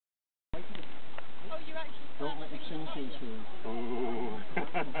Oh.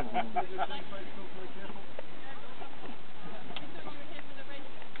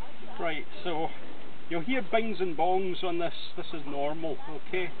 Right, so you'll hear bings and bongs on this. This is normal,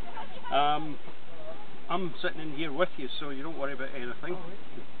 okay? I'm sitting in here with you, so you don't worry about anything.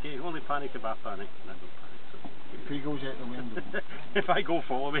 Okay, only panic if I panic. No, don't panic. If he goes out the window. If I go,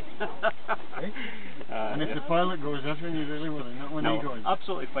 follow me. And if the pilot goes, that's when you really worry, not when he goes.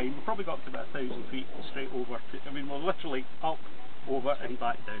 Absolutely fine. We've probably got up to about 1,000 feet straight over. I mean, we're literally up, over and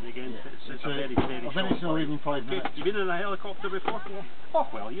back down again. Yeah. It's a very, very short I think it's not even 5 minutes. You been in a helicopter before? Yeah. Oh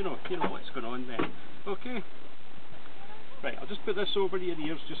well, you know what's going on then. Okay. Right, I'll just put this over your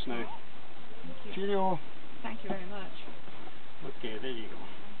ears just now. Cheerio. Thank you very much. Okay, there you go.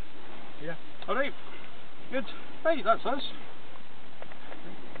 Yeah. Alright. Good. Right, that's us.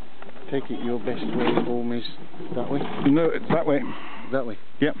 Take it your best way home is that way? No, it's that way. That way?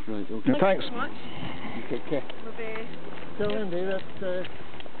 Yep. Right, okay. Thanks. So much. You take care. Bye-bye. Tell Andy that...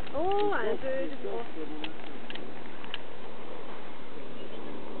 Oh, Andrew.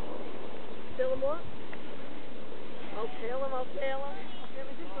 Tell him what? I'll tell him. It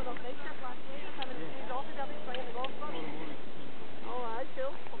was just one of night shift last night. Him and he's off the other playing the golf course. Oh, aye,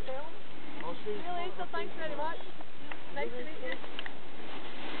 cool. I'll tell him. I'll see See you later. Thanks very much. Nice to meet you.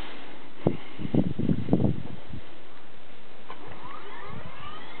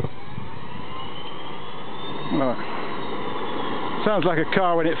 Oh. Sounds like a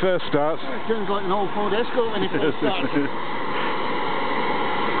car when it first starts. It sounds like an old Ford Escort when it first starts.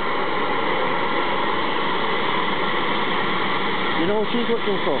 You know what she's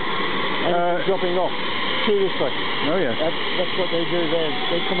looking for? Dropping off. Seriously. Oh yeah. That's what they do there.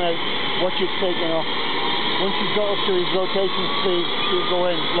 They come out, watch it taking off. Once he's got up to his rotation speed, he'll go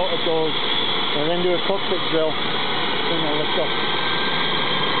in, lock the doors, and then do a cockpit drill, then they'll lift off.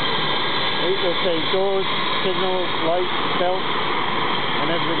 They'll say doors, signals, lights, belt, and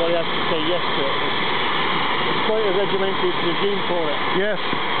everybody has to say yes to it. It's quite a regimented regime for it. Yes.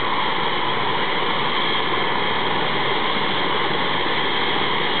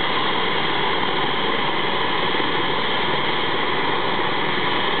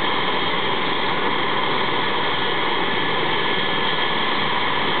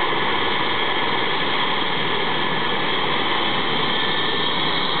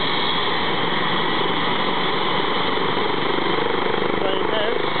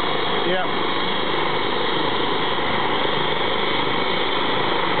 Yeah.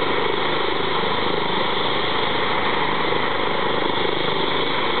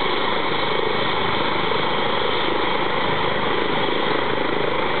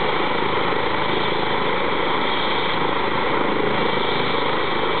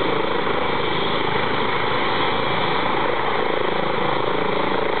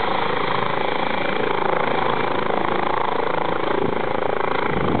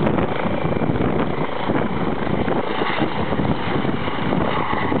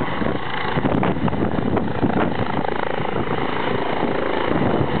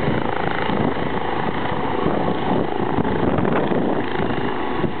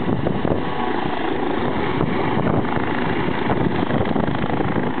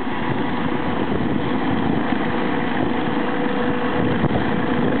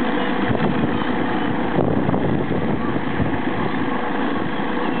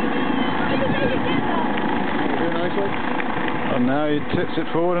 And now he tips it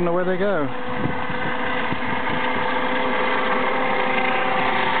forward and away they go.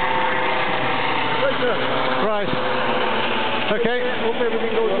 Right. Okay. Hope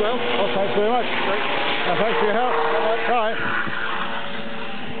everything goes well. Well, thanks very much. Thanks for your help. Bye.